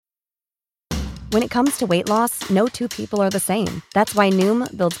When it comes to weight loss, no two people are the same. That's why Noom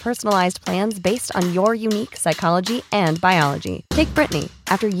builds personalized plans based on your unique psychology and biology. Take Brittany.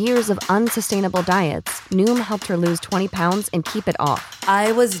 After years of unsustainable diets, Noom helped her lose 20 pounds and keep it off.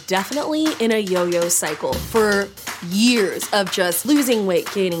 I was definitely in a yo-yo cycle for years of just losing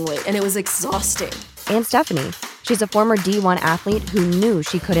weight, gaining weight, and it was exhausting. And Stephanie. She's a former D1 athlete who knew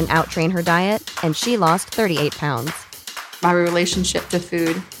she couldn't outtrain her diet, and she lost 38 pounds. My relationship to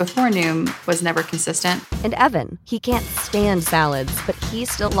food before Noom was never consistent. And Evan, he can't stand salads, but he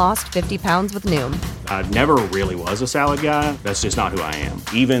still lost 50 pounds with Noom. I never really was a salad guy. That's just not who I am.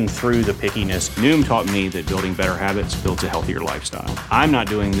 Even through the pickiness, Noom taught me that building better habits builds a healthier lifestyle. I'm not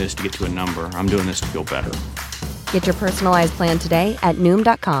doing this to get to a number. I'm doing this to feel better. Get your personalized plan today at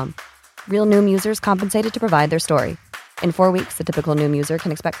Noom.com. Real Noom users compensated to provide their story. In 4 weeks, the typical Noom user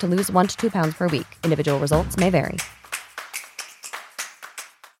can expect to lose 1 to 2 pounds per week. Individual results may vary.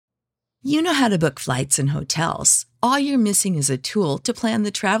 You know how to book flights and hotels. All you're missing is a tool to plan the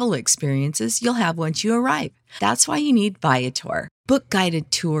travel experiences you'll have once you arrive. That's why you need Viator. Book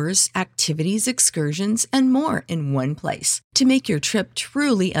guided tours, activities, excursions, and more in one place to make your trip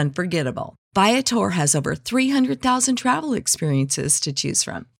truly unforgettable. Viator has over 300,000 travel experiences to choose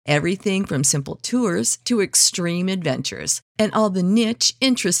from. Everything from simple tours to extreme adventures and all the niche,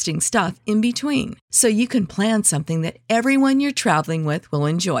 interesting stuff in between. So you can plan something that everyone you're traveling with will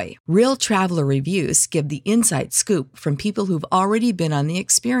enjoy. Real traveler reviews give the inside scoop from people who've already been on the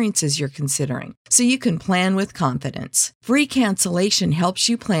experiences you're considering. So you can plan with confidence. Free cancellation helps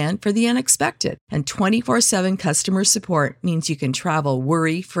you plan for the unexpected. And 24/7 customer support means you can travel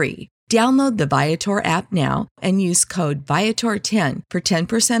worry-free. Download the Viator app now and use code Viator10 for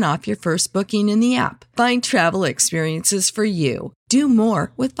 10% off your first booking in the app. Find travel experiences for you. Do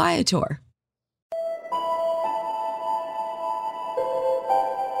more with Viator.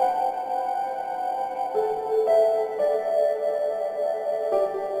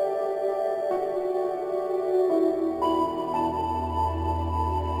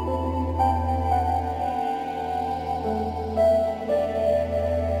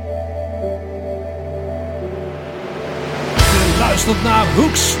 Luistert naar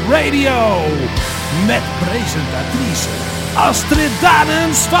Hooks Radio met presentatrice Astrid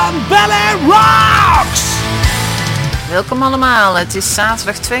Danens van Bel Air Rocks. Welkom allemaal, het is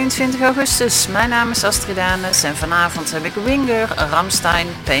zaterdag 22 augustus. Mijn naam is Astrid Danens en vanavond heb ik Winger, Rammstein,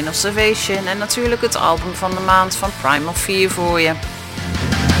 Pain of Salvation en natuurlijk het album van de maand van Primal Fear voor je.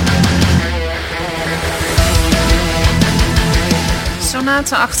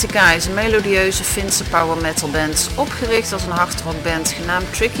 Sonata Arctica is een melodieuze Finse power metal band, opgericht als een hardrockband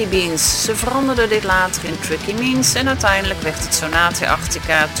genaamd Tricky Beans. Ze veranderden dit later in Tricky Means en uiteindelijk werd het Sonata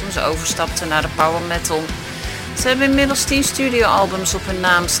Arctica toen ze overstapten naar de power metal. Ze hebben inmiddels 10 studioalbums op hun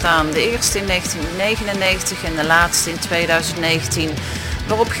naam staan, de eerste in 1999 en de laatste in 2019,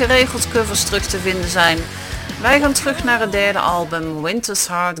 waarop geregeld covers terug te vinden zijn. Wij gaan terug naar het derde album Winter's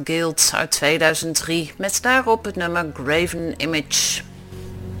Heart Guild uit 2003 met daarop het nummer Graven Image.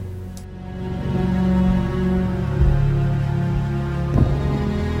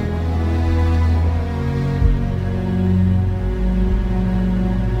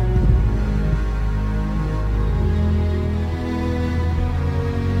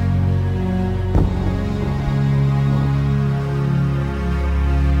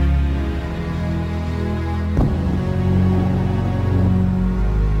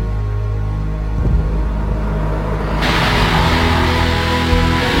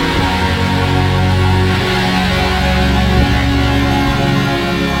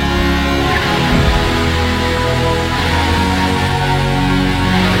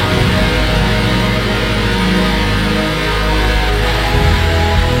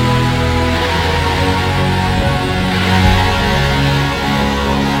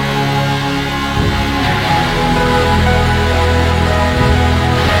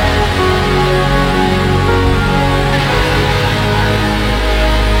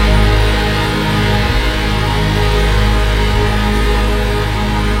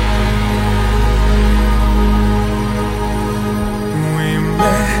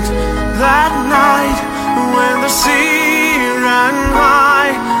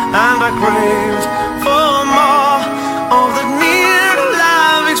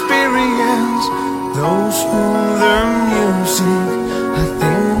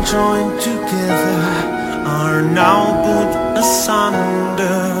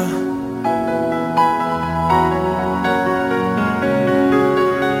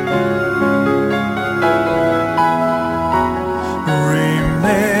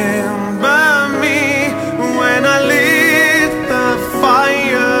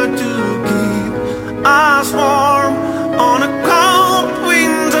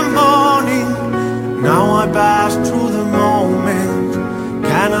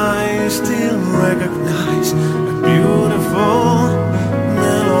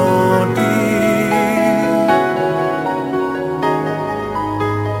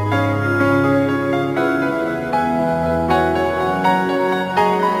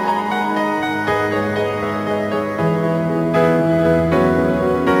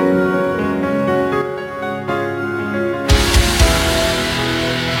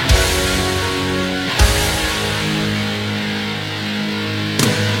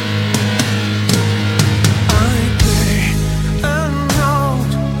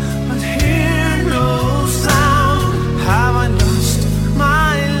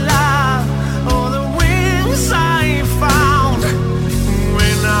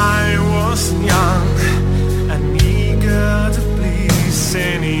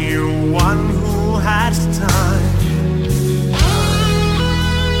 last time.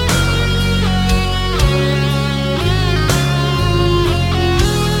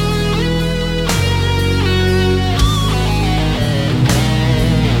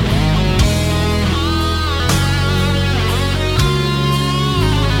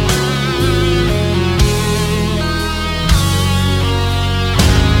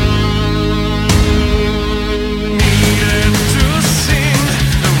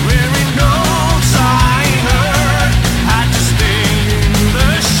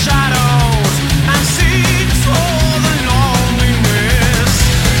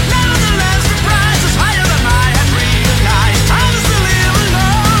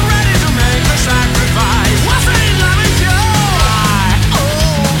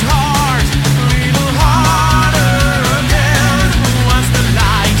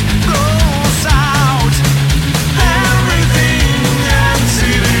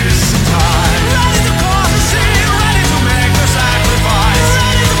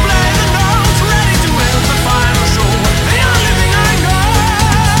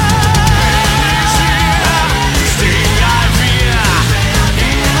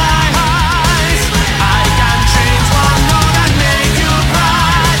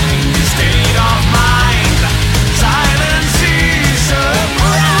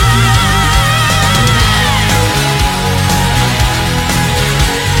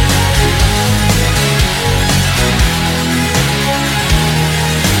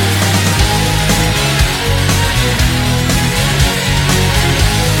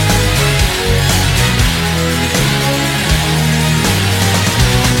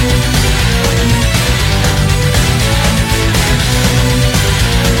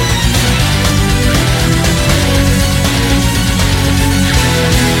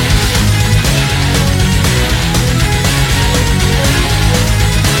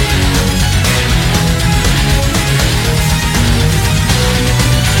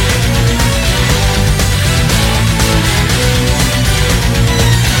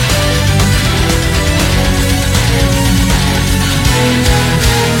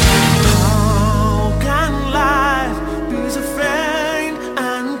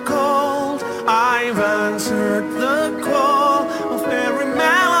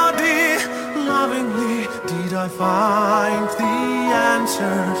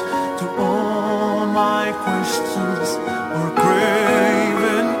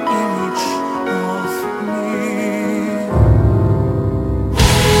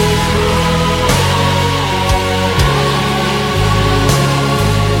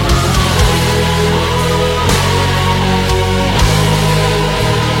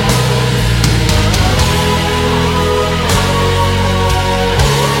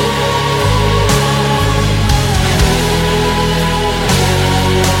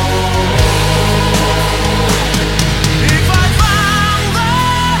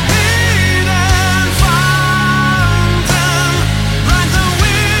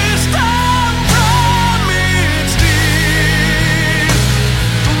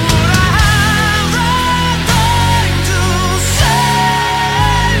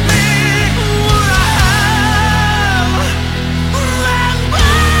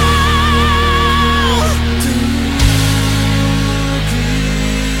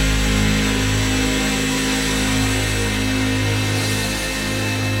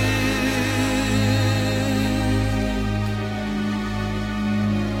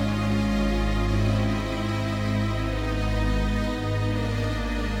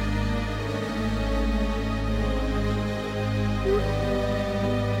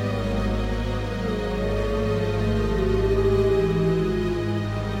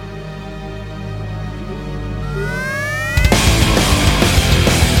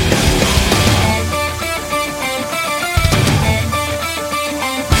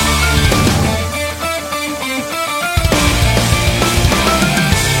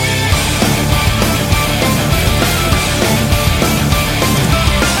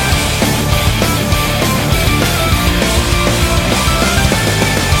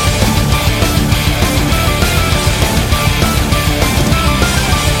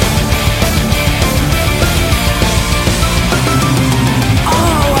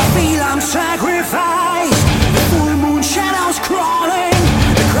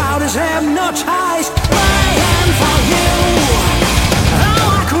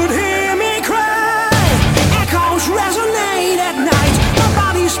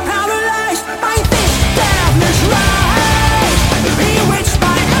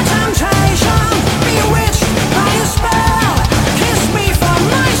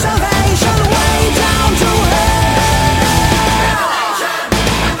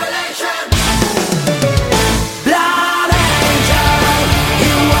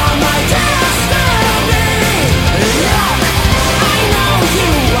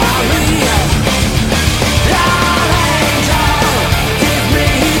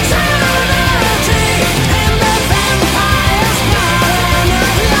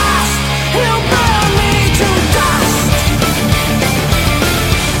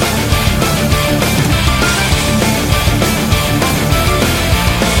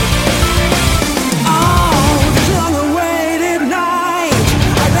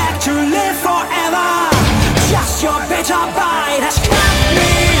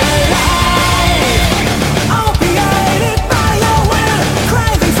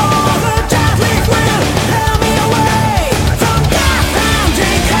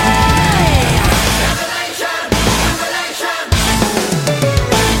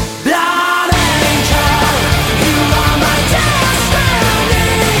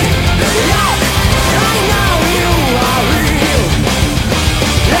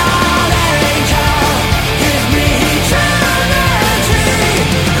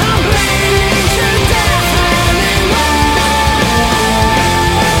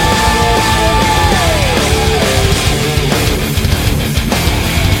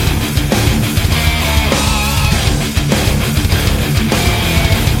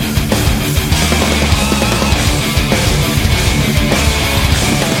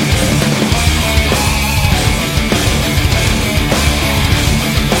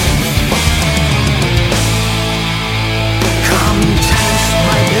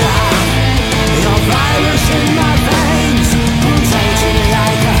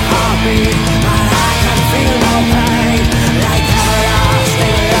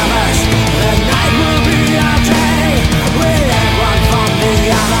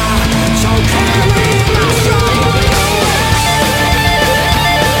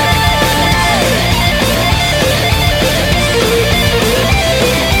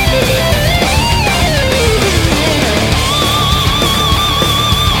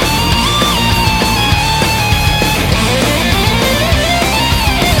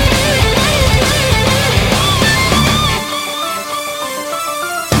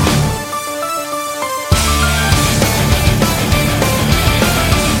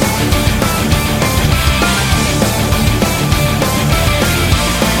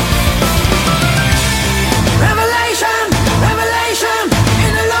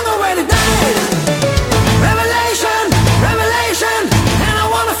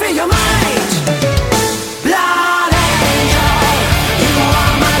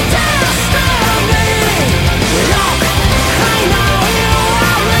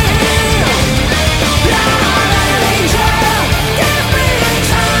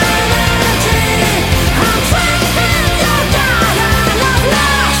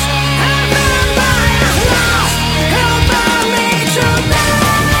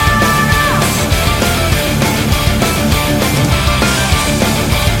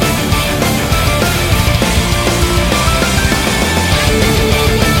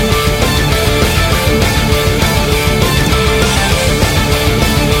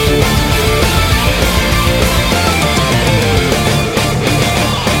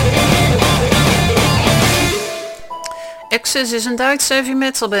 Justice is een Duitse heavy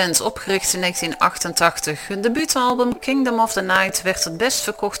metal band, opgericht in 1988. Hun debuutalbum Kingdom of the Night werd het best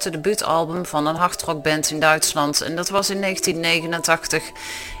verkochte debuutalbum van een hardrockband in Duitsland en dat was in 1989.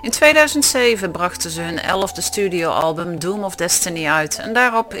 In 2007 brachten ze hun 11e studioalbum Doom of Destiny uit en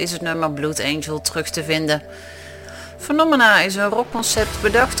daarop is het nummer Blood Angel terug te vinden. Phenomena is een rockconcept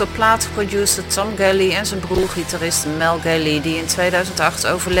bedacht door platenproducer Tom Galley en zijn broer-gitarist Mel Galley die in 2008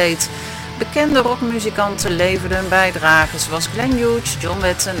 overleed. Bekende rockmuzikanten leverden een bijdrage zoals Glenn Hughes, John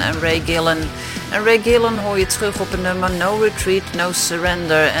Wetton en Ray Gillen. En Ray Gillen hoor je terug op het nummer No Retreat, No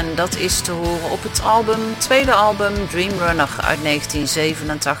Surrender en dat is te horen op het tweede album Dream Runner uit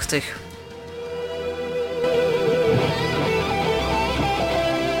 1987.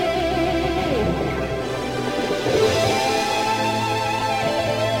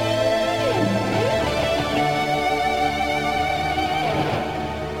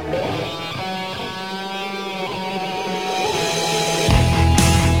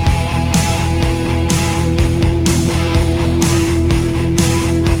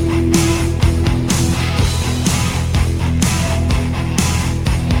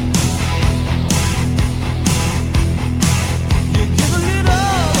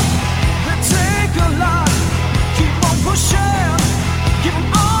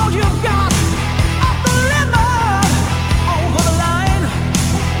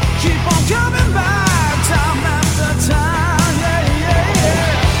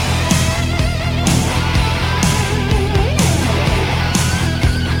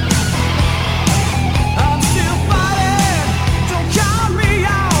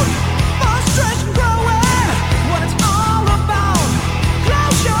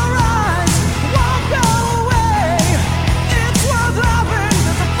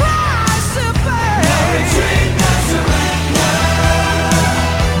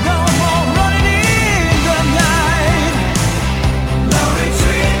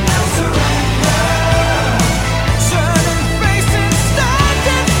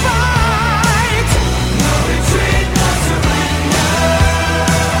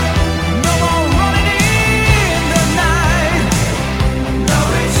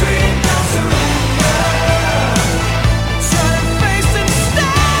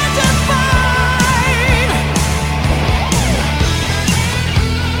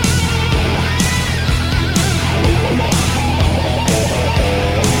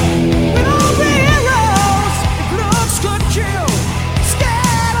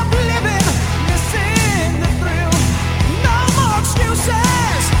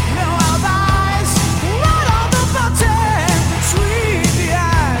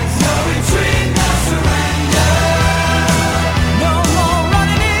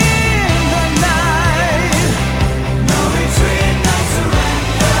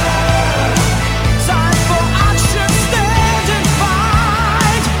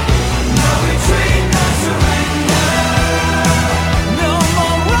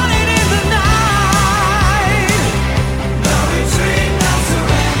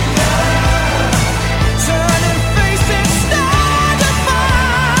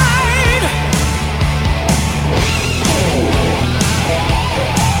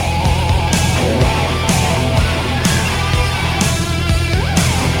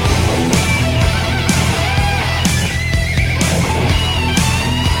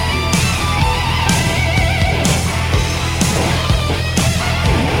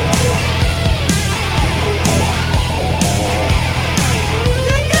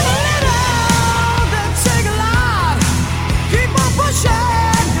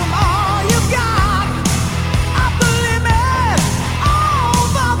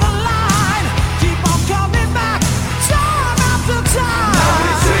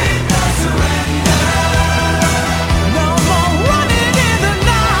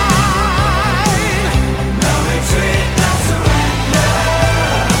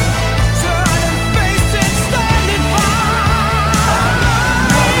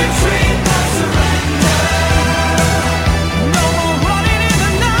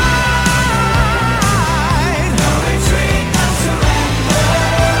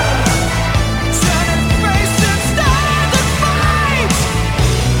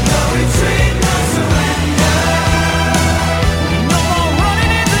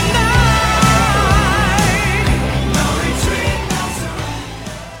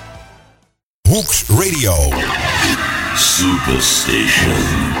 Hoeks Radio Superstation.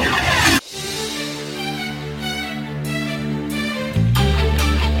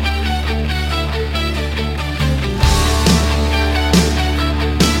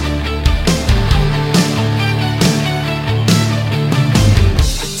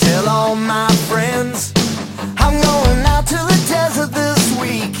 Tell all my friends I'm going out to the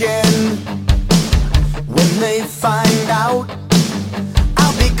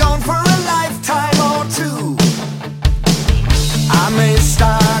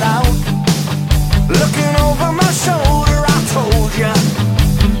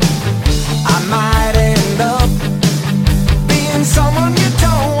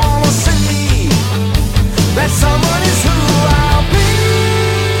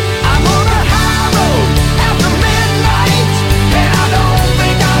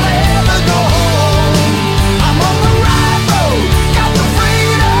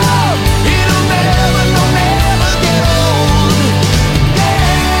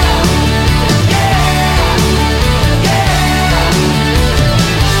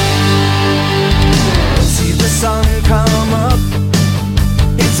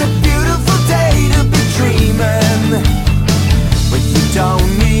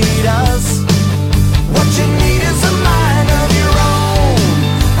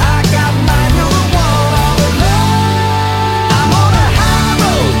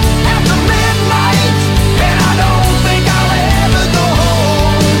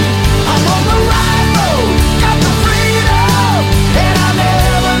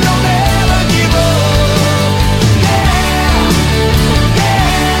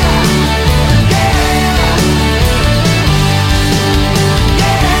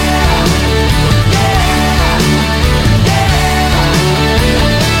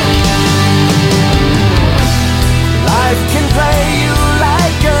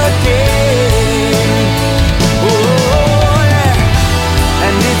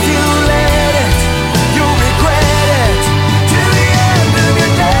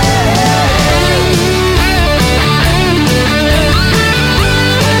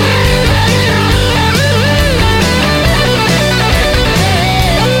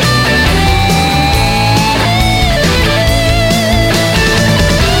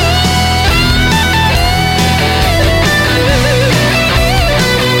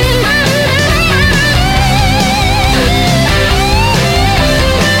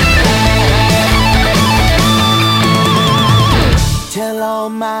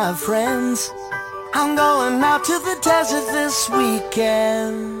my friends. I'm going out to the desert this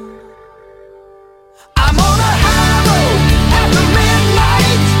weekend. I'm on a high road after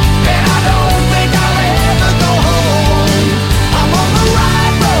midnight, and I don't think I'll ever go home. I'm on the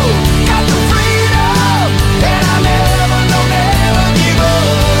right road, got the freedom, and I never give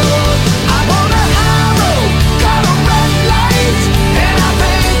up. I'm on a high road, got a red light, and I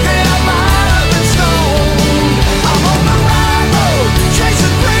think that I might have been stoned. I'm on the right road,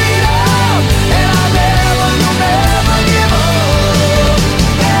 chasing freedom, and I never give up.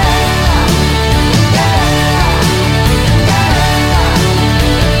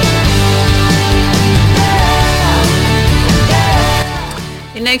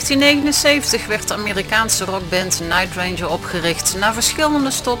 In 1979 werd de Amerikaanse rockband Night Ranger opgericht. Na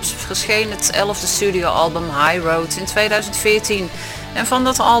verschillende stops verscheen het 11e studioalbum High Road in 2014 en van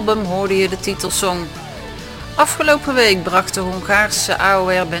dat album hoorde je de titelsong. Afgelopen week bracht de Hongaarse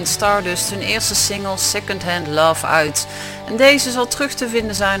AOR-band Stardust hun eerste single Second Hand Love uit. En deze zal terug te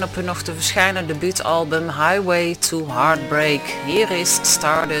vinden zijn op hun nog te verschijnen debuutalbum Highway to Heartbreak. Hier is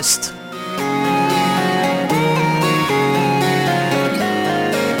Stardust.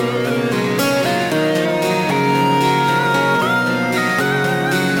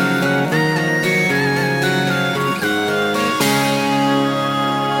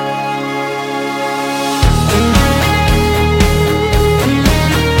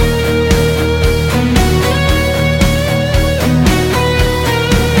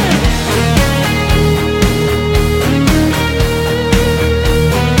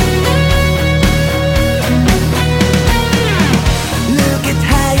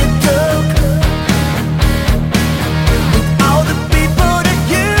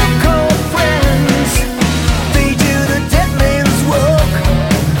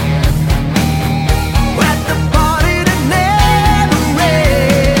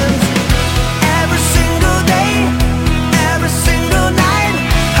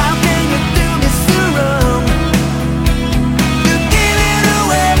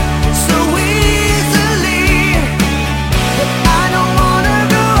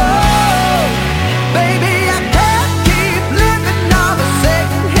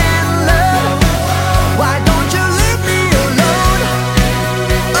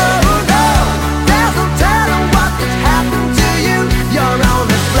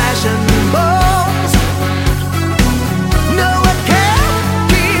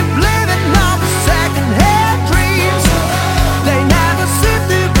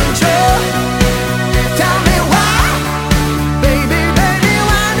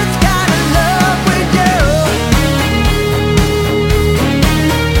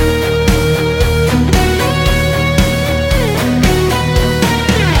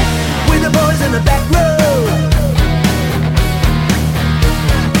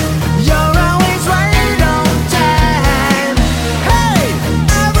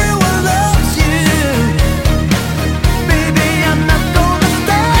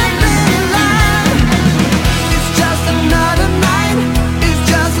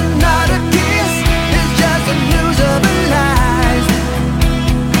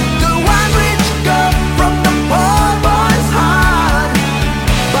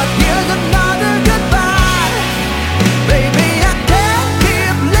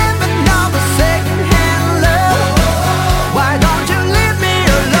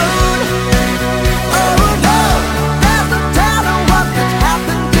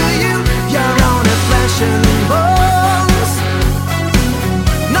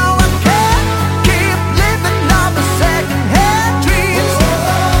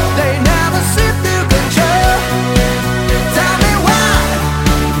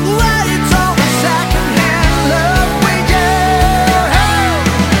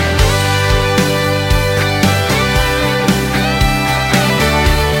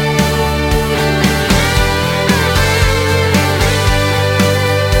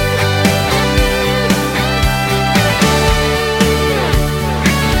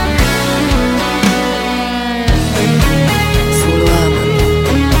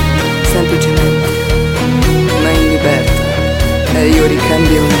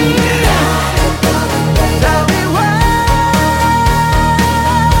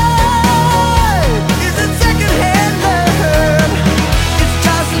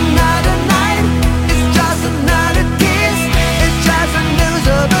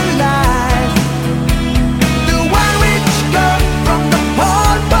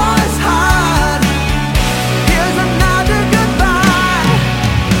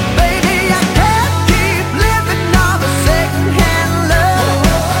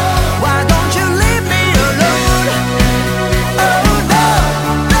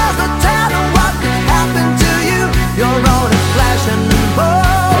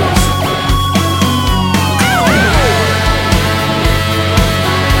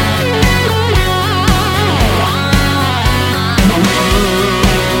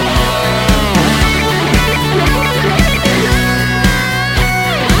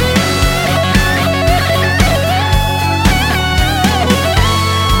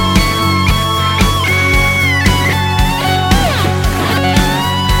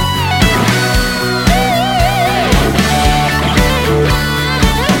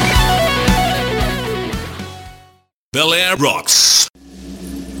 Rocks.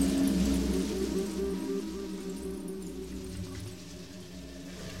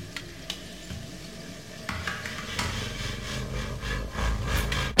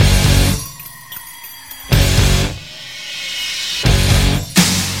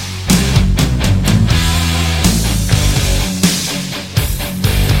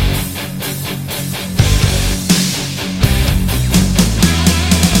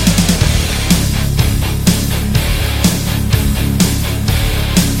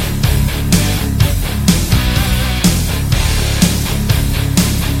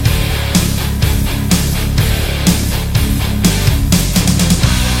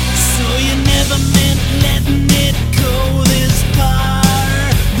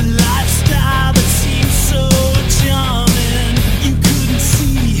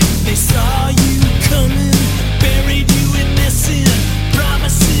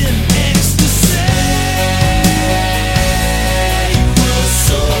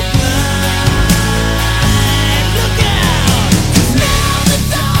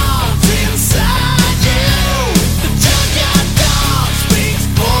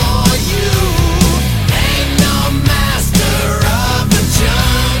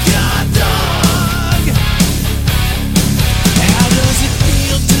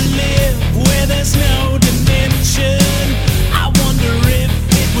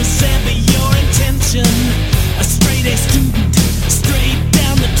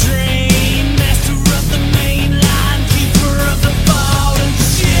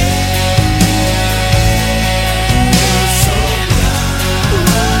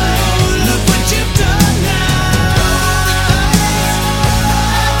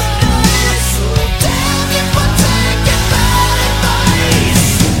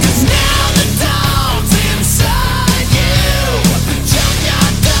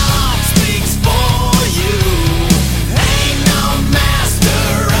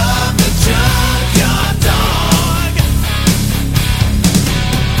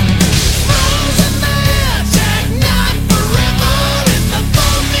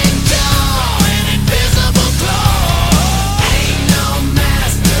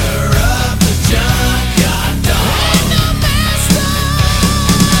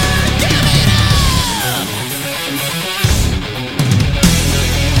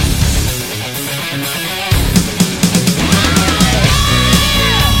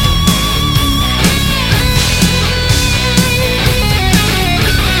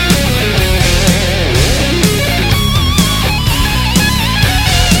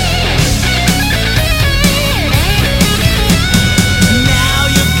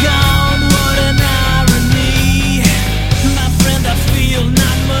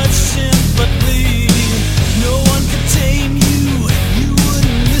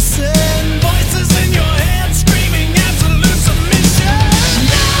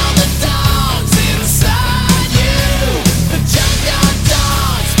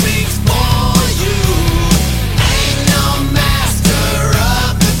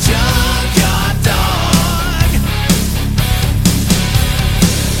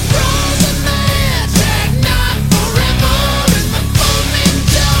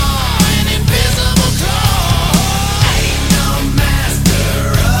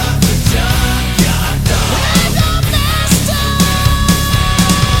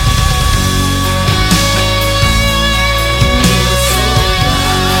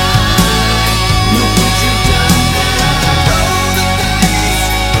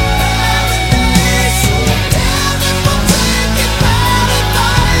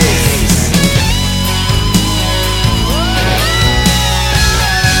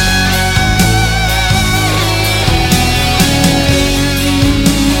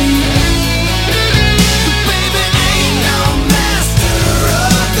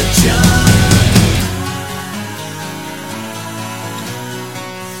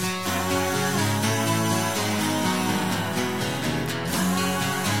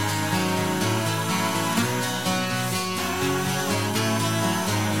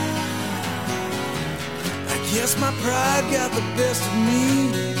 Guess my pride got the best of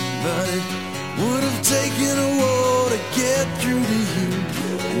me, but it would have taken a war to get through to you.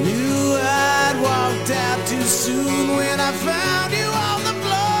 I knew I'd walked out too soon when I found you on the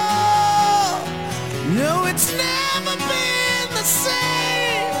floor. No, it's never been the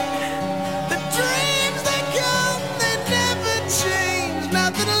same. The dreams they come, they never change.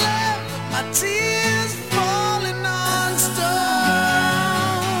 Nothing left, my tears falling on stone.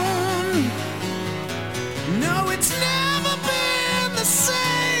 No, it's never been the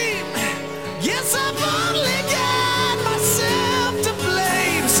same. Yes, I've only got myself to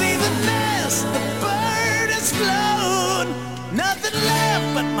blame. See the nest, the bird has flown.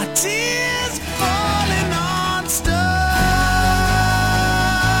 tears falling on stone.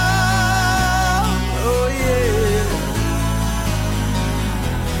 Oh yeah.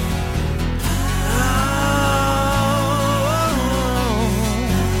 Oh.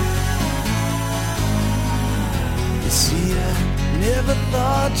 You see, I never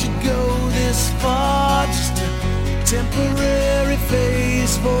thought you'd go this far, just a temporary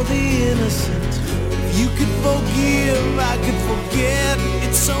phase for the innocent. You could forgive, I could forget.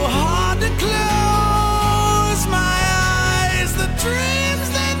 It's so hard to close my eyes. The dreams,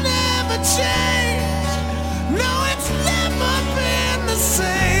 they never change. No, it's never been the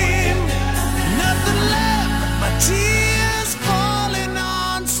same. Nothing left but my tears falling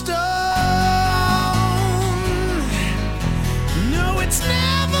on stone. No, it's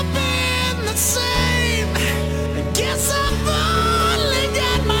never been the same. I guess I've only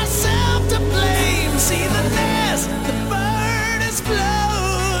got myself to blame. See the nest, the bird has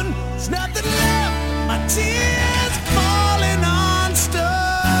flown. There's nothing left but my tears falling on stone.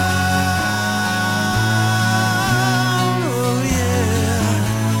 Oh yeah.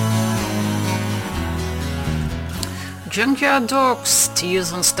 Junkyard Dogs,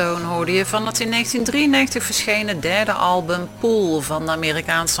 Tears on Stone hoorde je van het in 1993 verschenen derde album Pool van de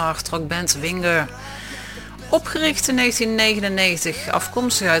Amerikaanse hardrockband Winger. Opgericht in 1999,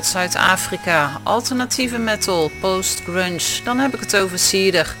 afkomstig uit Zuid-Afrika, alternatieve metal, post-grunge, dan heb ik het over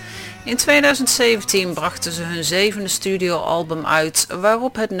Cedar. In 2017 brachten ze hun 7e studioalbum uit,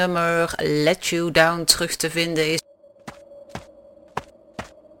 waarop het nummer Let You Down terug te vinden is.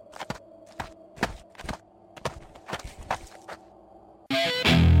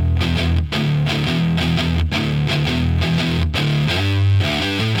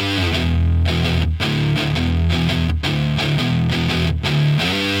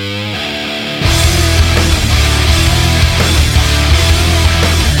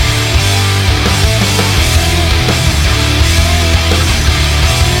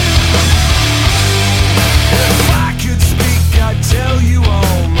 Fire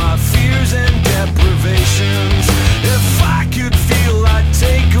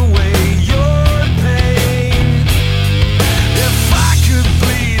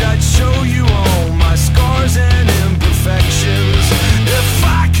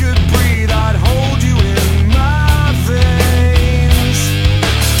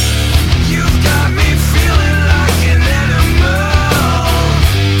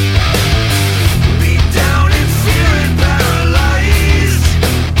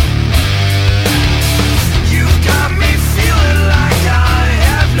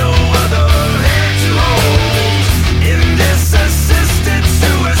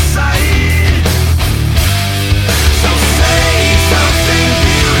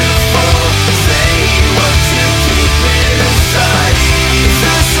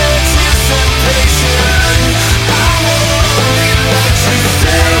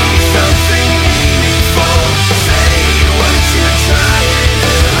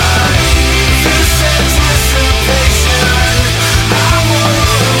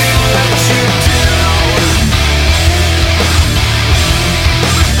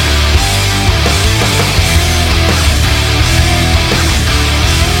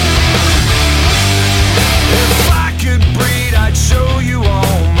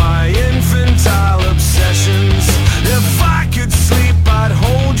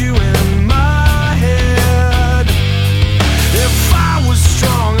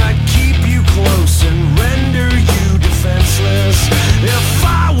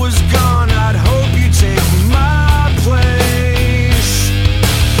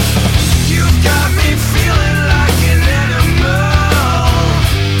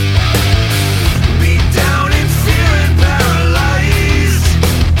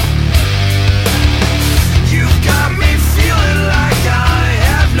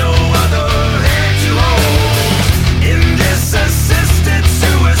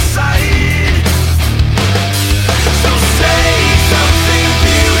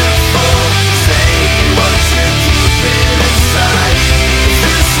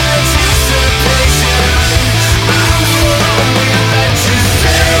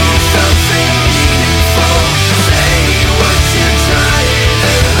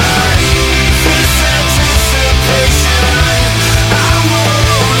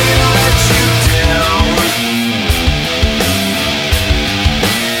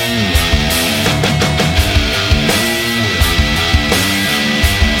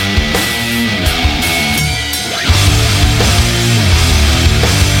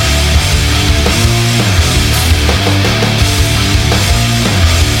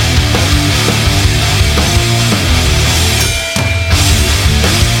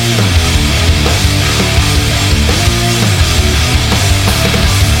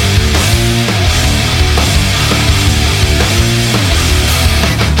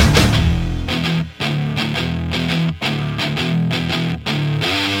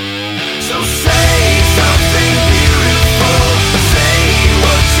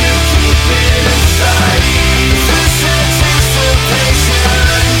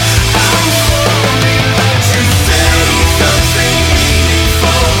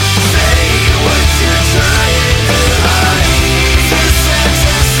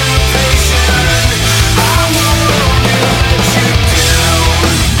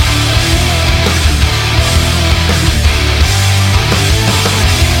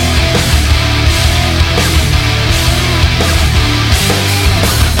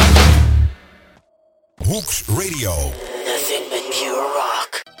Hooks Radio. Nothing but pure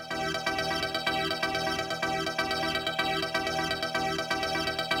rock.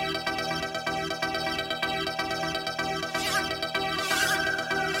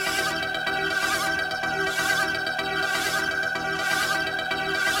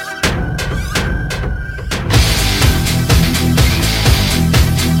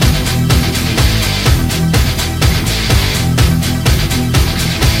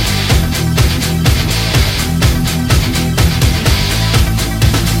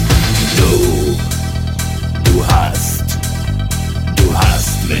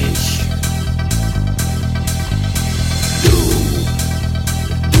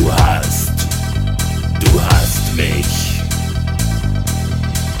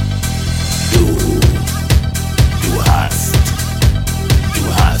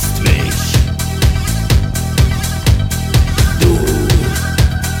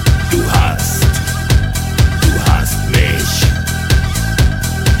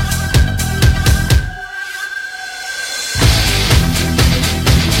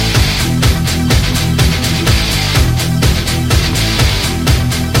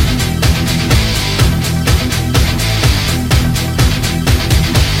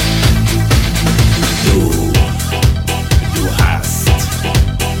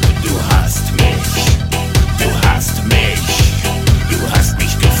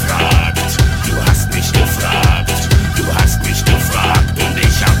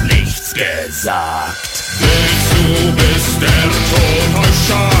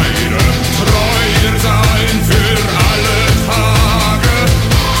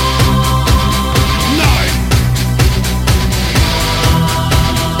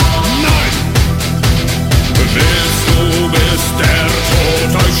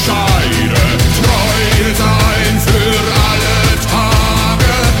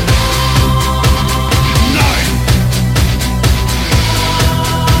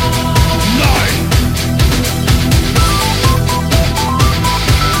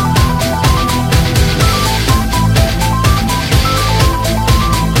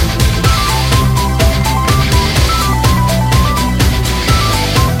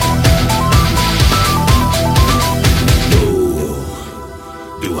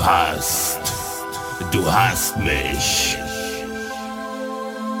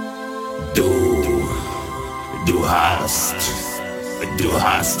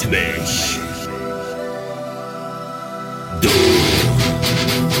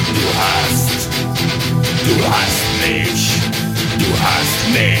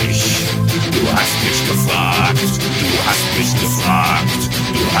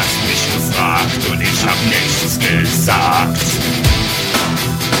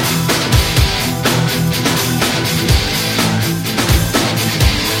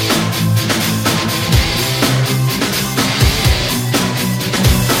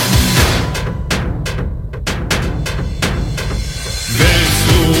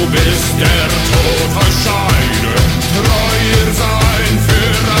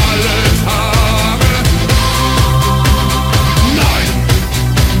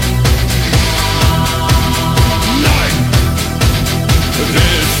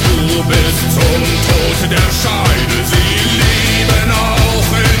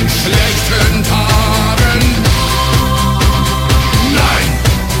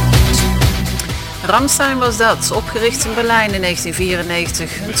 Rammstein was dat, opgericht in Berlijn in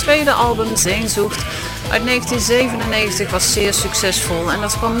 1994. Hun tweede album, Sehnsucht, uit 1997 was zeer succesvol en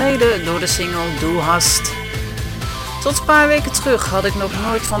dat kwam mede door de single Du hast. Tot een paar weken terug had ik nog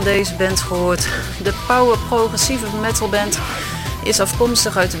nooit van deze band gehoord. De power progressieve metalband is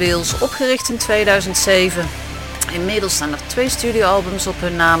afkomstig uit Wales, opgericht in 2007. Inmiddels staan er 2 studioalbums op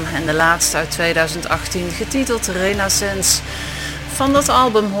hun naam en de laatste uit 2018 getiteld Renaissance. Van dat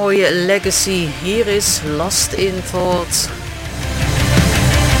album hoor je Legacy. Hier is Lost in Thought.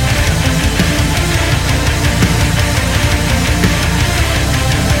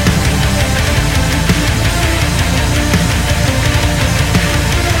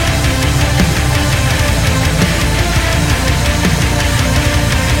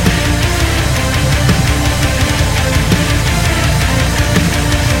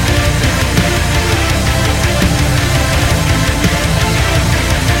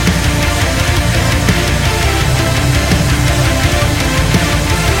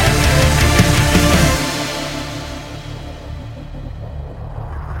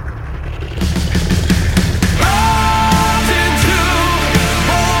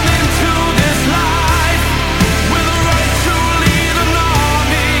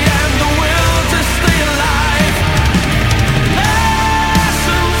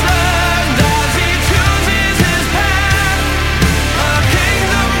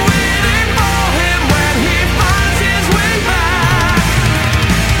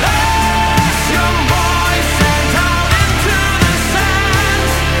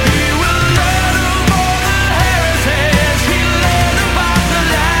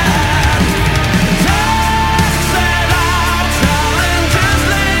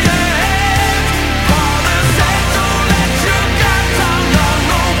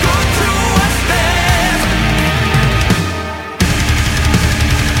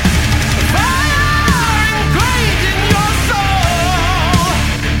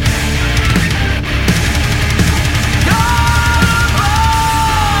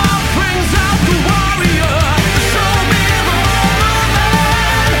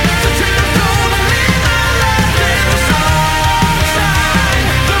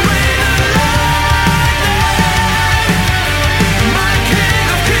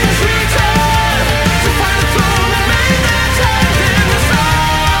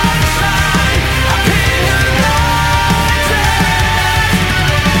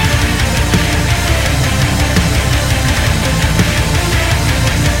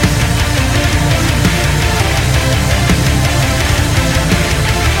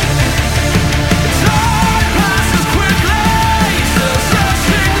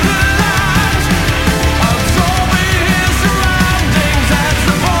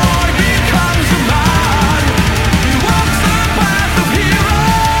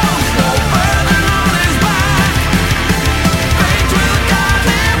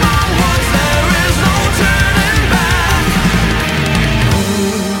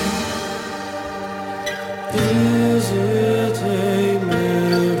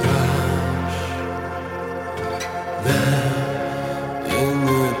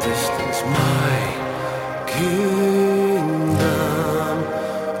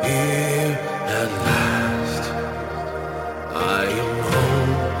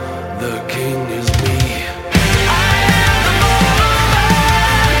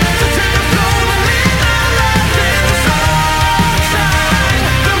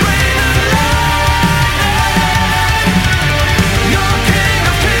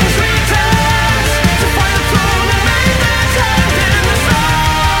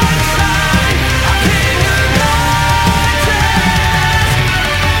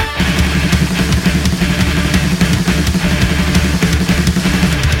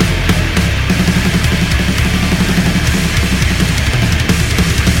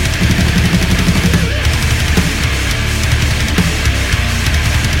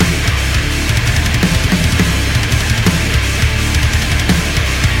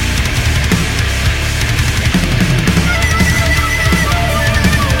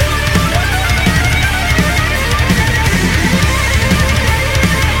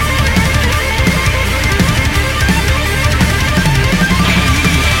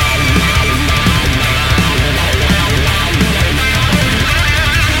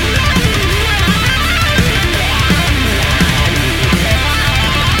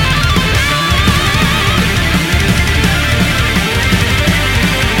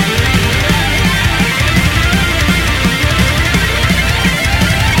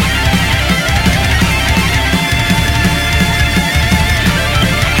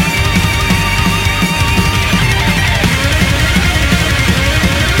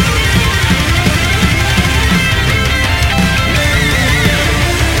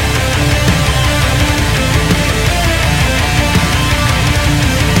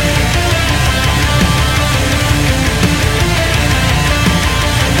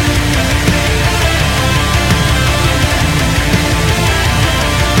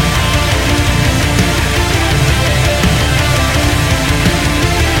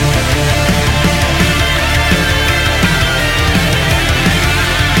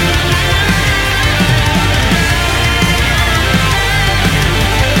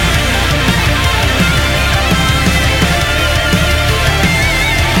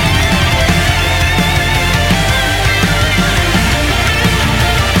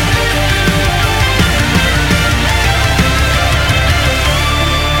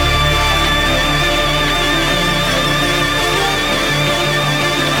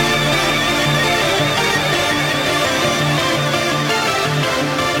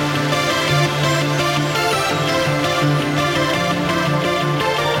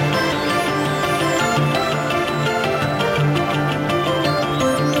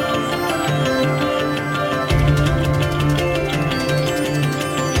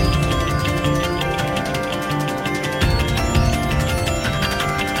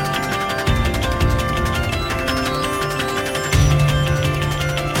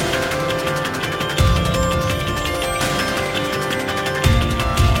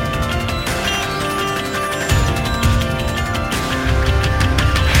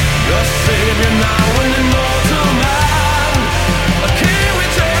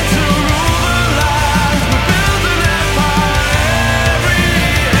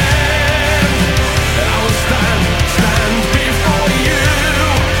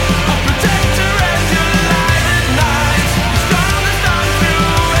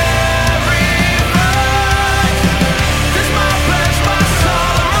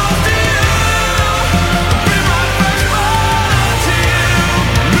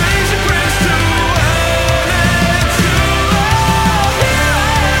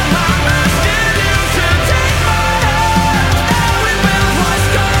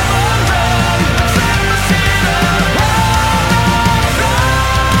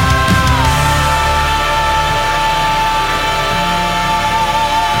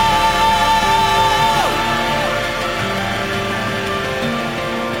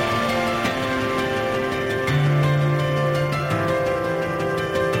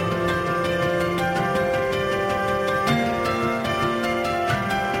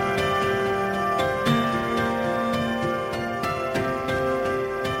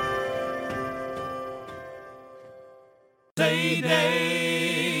 CD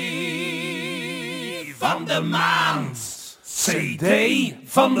van de maand. CD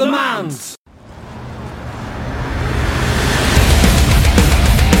van de maand.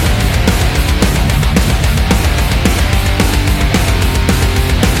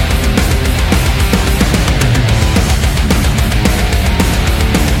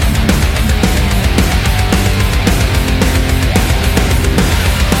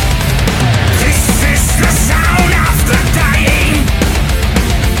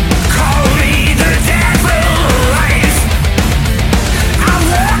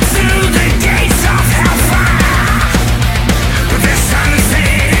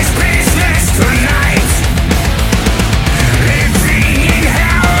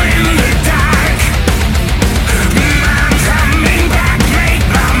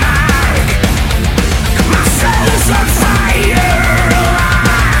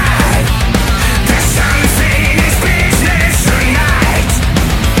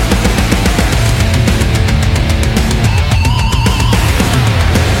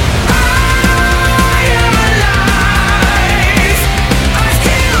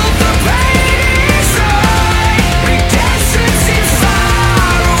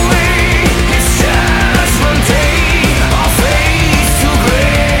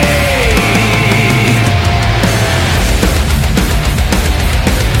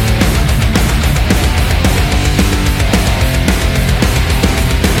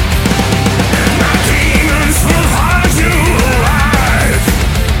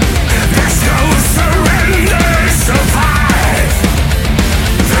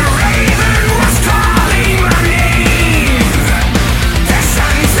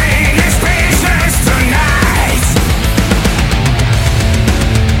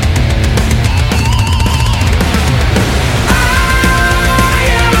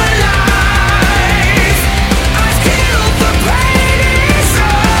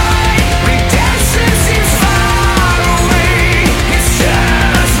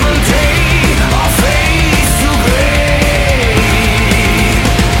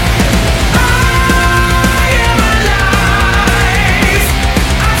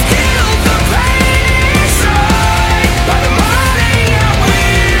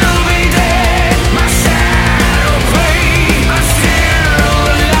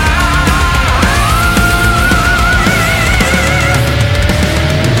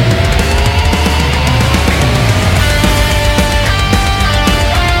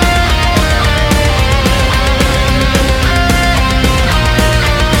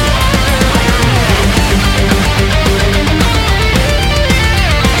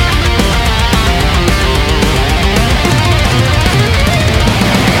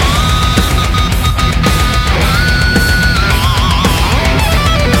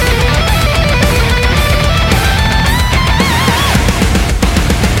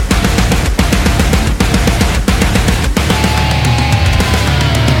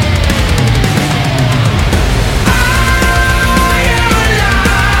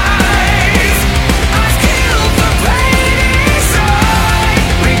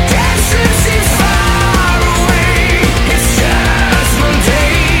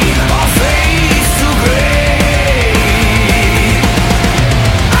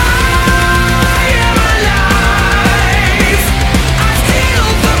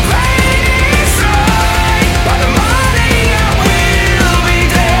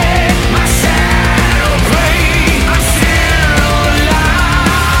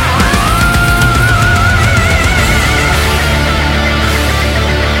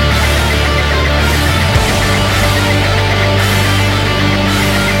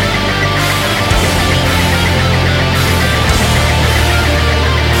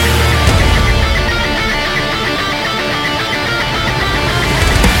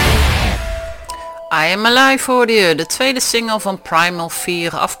 I Am Alive hoorde je, de tweede single van Primal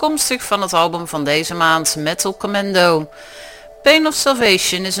Fear, afkomstig van het album van deze maand, Metal Commando. Pain of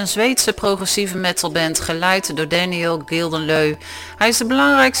Salvation is een Zweedse progressieve metalband geleid door Daniel Gildenleu. Hij is de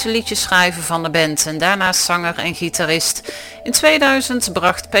belangrijkste liedjeschrijver van de band en daarnaast zanger en gitarist. In 2000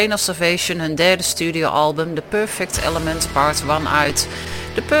 bracht Pain of Salvation hun derde studioalbum The Perfect Element Part 1 uit.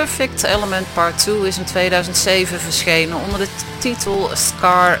 The Perfect Element Part 2 is in 2007 verschenen onder de titel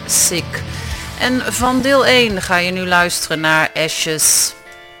Scar Sick. En van deel 1 ga je nu luisteren naar Ashes.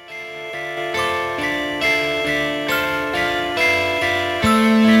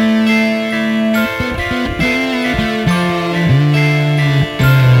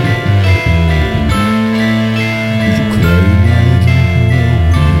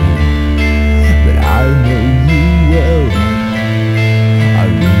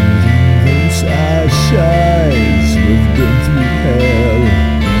 Eyes, we've been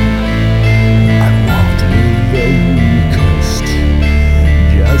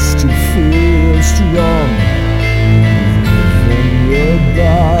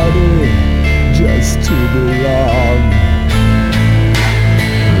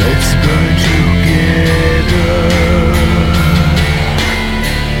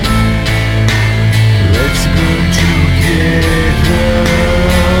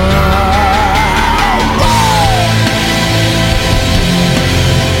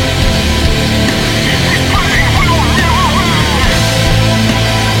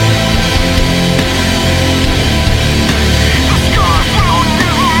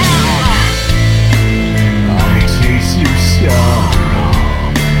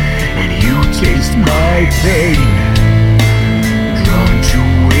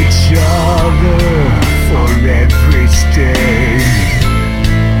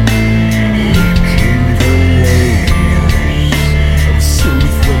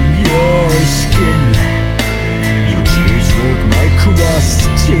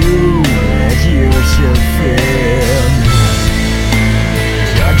Josephine,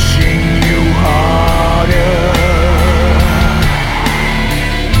 touching you harder,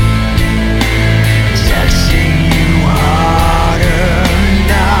 touching you harder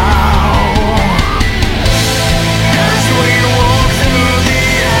now. As we walk through the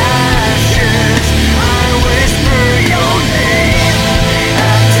ashes, I whisper your name,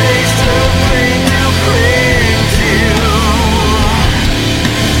 a taste of pain to cling to.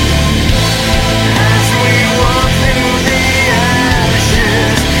 As we walk through the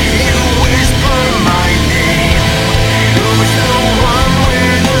ashes, you whisper my name. Who's the one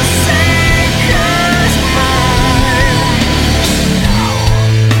with the same as mine?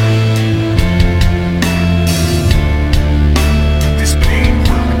 This pain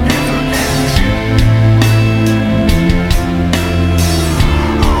will never end.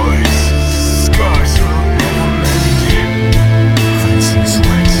 Our scars will never mend. Cleansing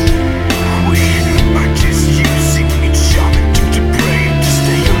sweat. We are just using each other to pray to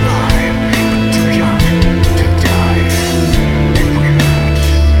stay alive, but too young to die. And we're not.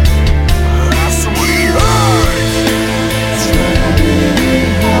 As we hurt.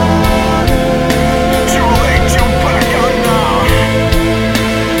 Too late to back out now.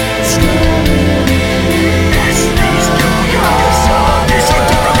 As these young hearts are destined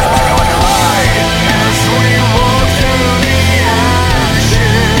to high. As we walk through the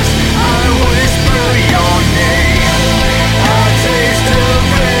ashes, I whisper your name, a taste of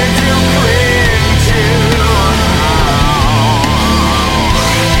pain to cling to.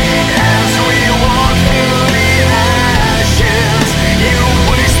 As we walk through the ashes, you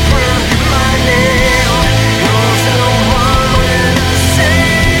whisper my name. Who's the one with the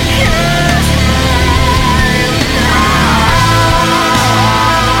same as mine?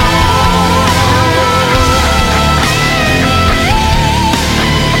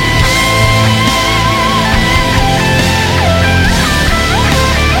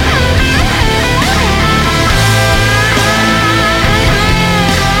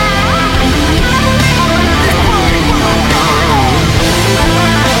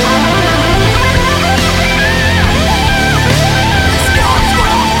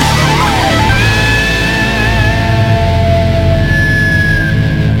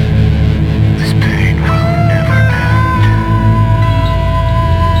 This pain will never end.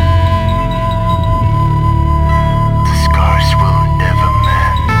 The scars will never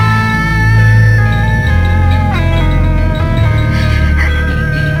mend.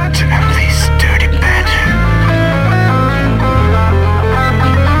 To have this dirty bed.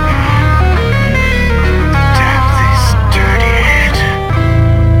 To have this dirty head.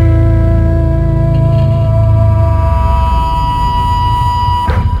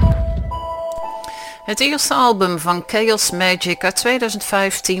 Het eerste album van Chaos Magic uit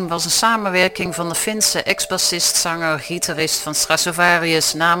 2015 was een samenwerking van de Finse ex-bassist, zanger, gitarist van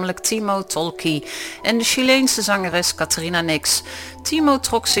Stratovarius, namelijk Timo Tolkki, en de Chileense zangeres Katrina Nix. Timo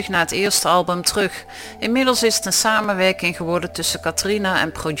trok zich na het eerste album terug. Inmiddels is het een samenwerking geworden tussen Katrina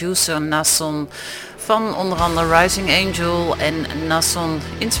en producer Nason van onder andere Rising Angel en Nason.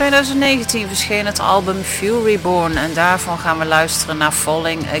 In 2019 verscheen het album Fury Born en daarvan gaan we luisteren naar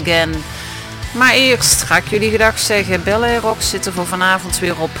Falling Again. Maar eerst ga ik jullie gedag zeggen, Bel Air Rock zit er voor vanavond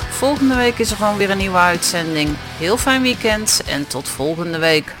weer op. Volgende week is er gewoon weer een nieuwe uitzending. Heel fijn weekend en tot volgende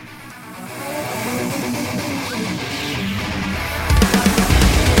week.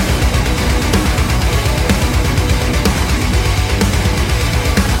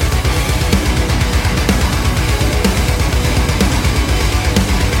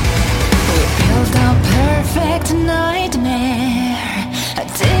 Build a perfect nightmare,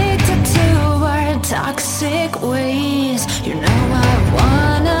 addicted to our toxic ways. You know I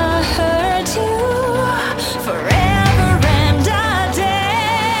wanna hurt you forever and a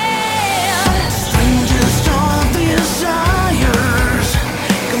day.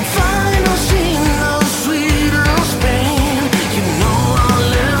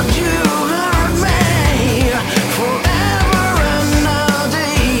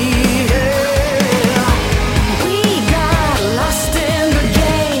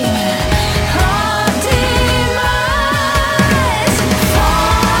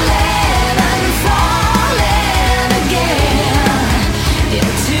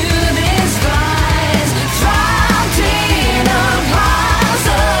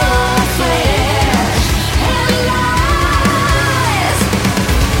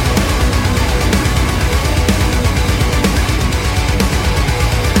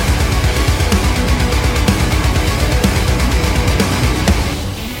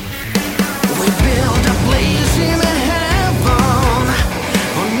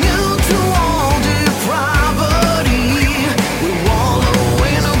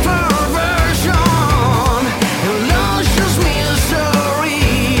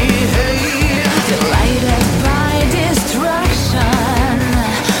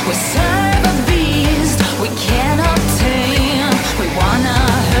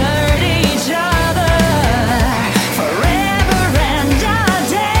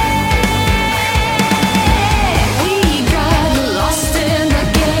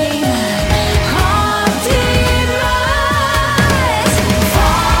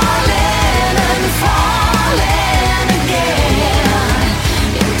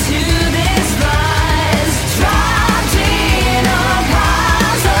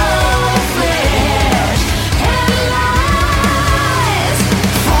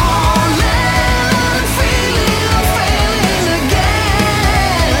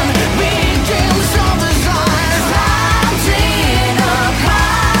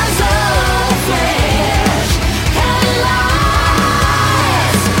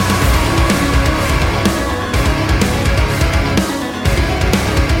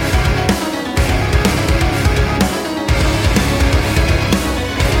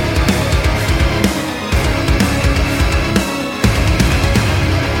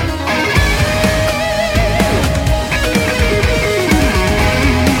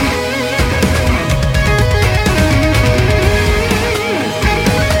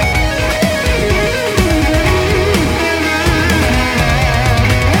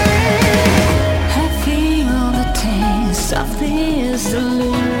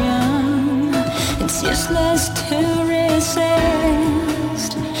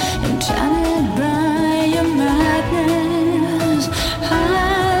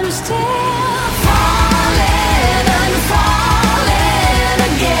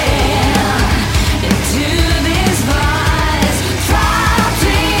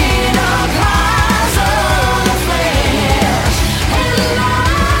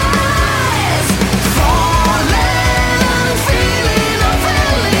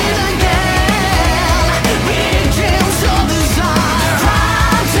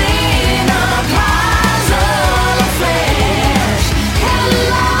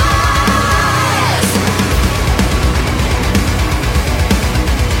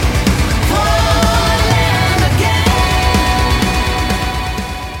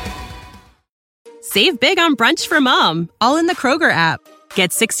 Save big on brunch for mom, all in the Kroger app. Get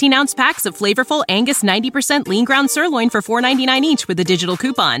 16-ounce packs of flavorful Angus 90% lean ground sirloin for $4.99 each with a digital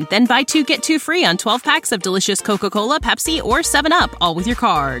coupon. Then buy 2, get 2 free on 12 packs of delicious Coca-Cola, Pepsi, or 7-Up, all with your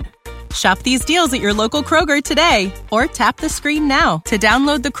card. Shop these deals at your local Kroger today, or tap the screen now to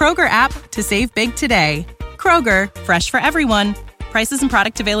download the Kroger app to save big today. Kroger, fresh for everyone. Prices and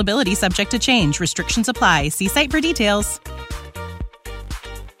product availability subject to change. Restrictions apply. See site for details.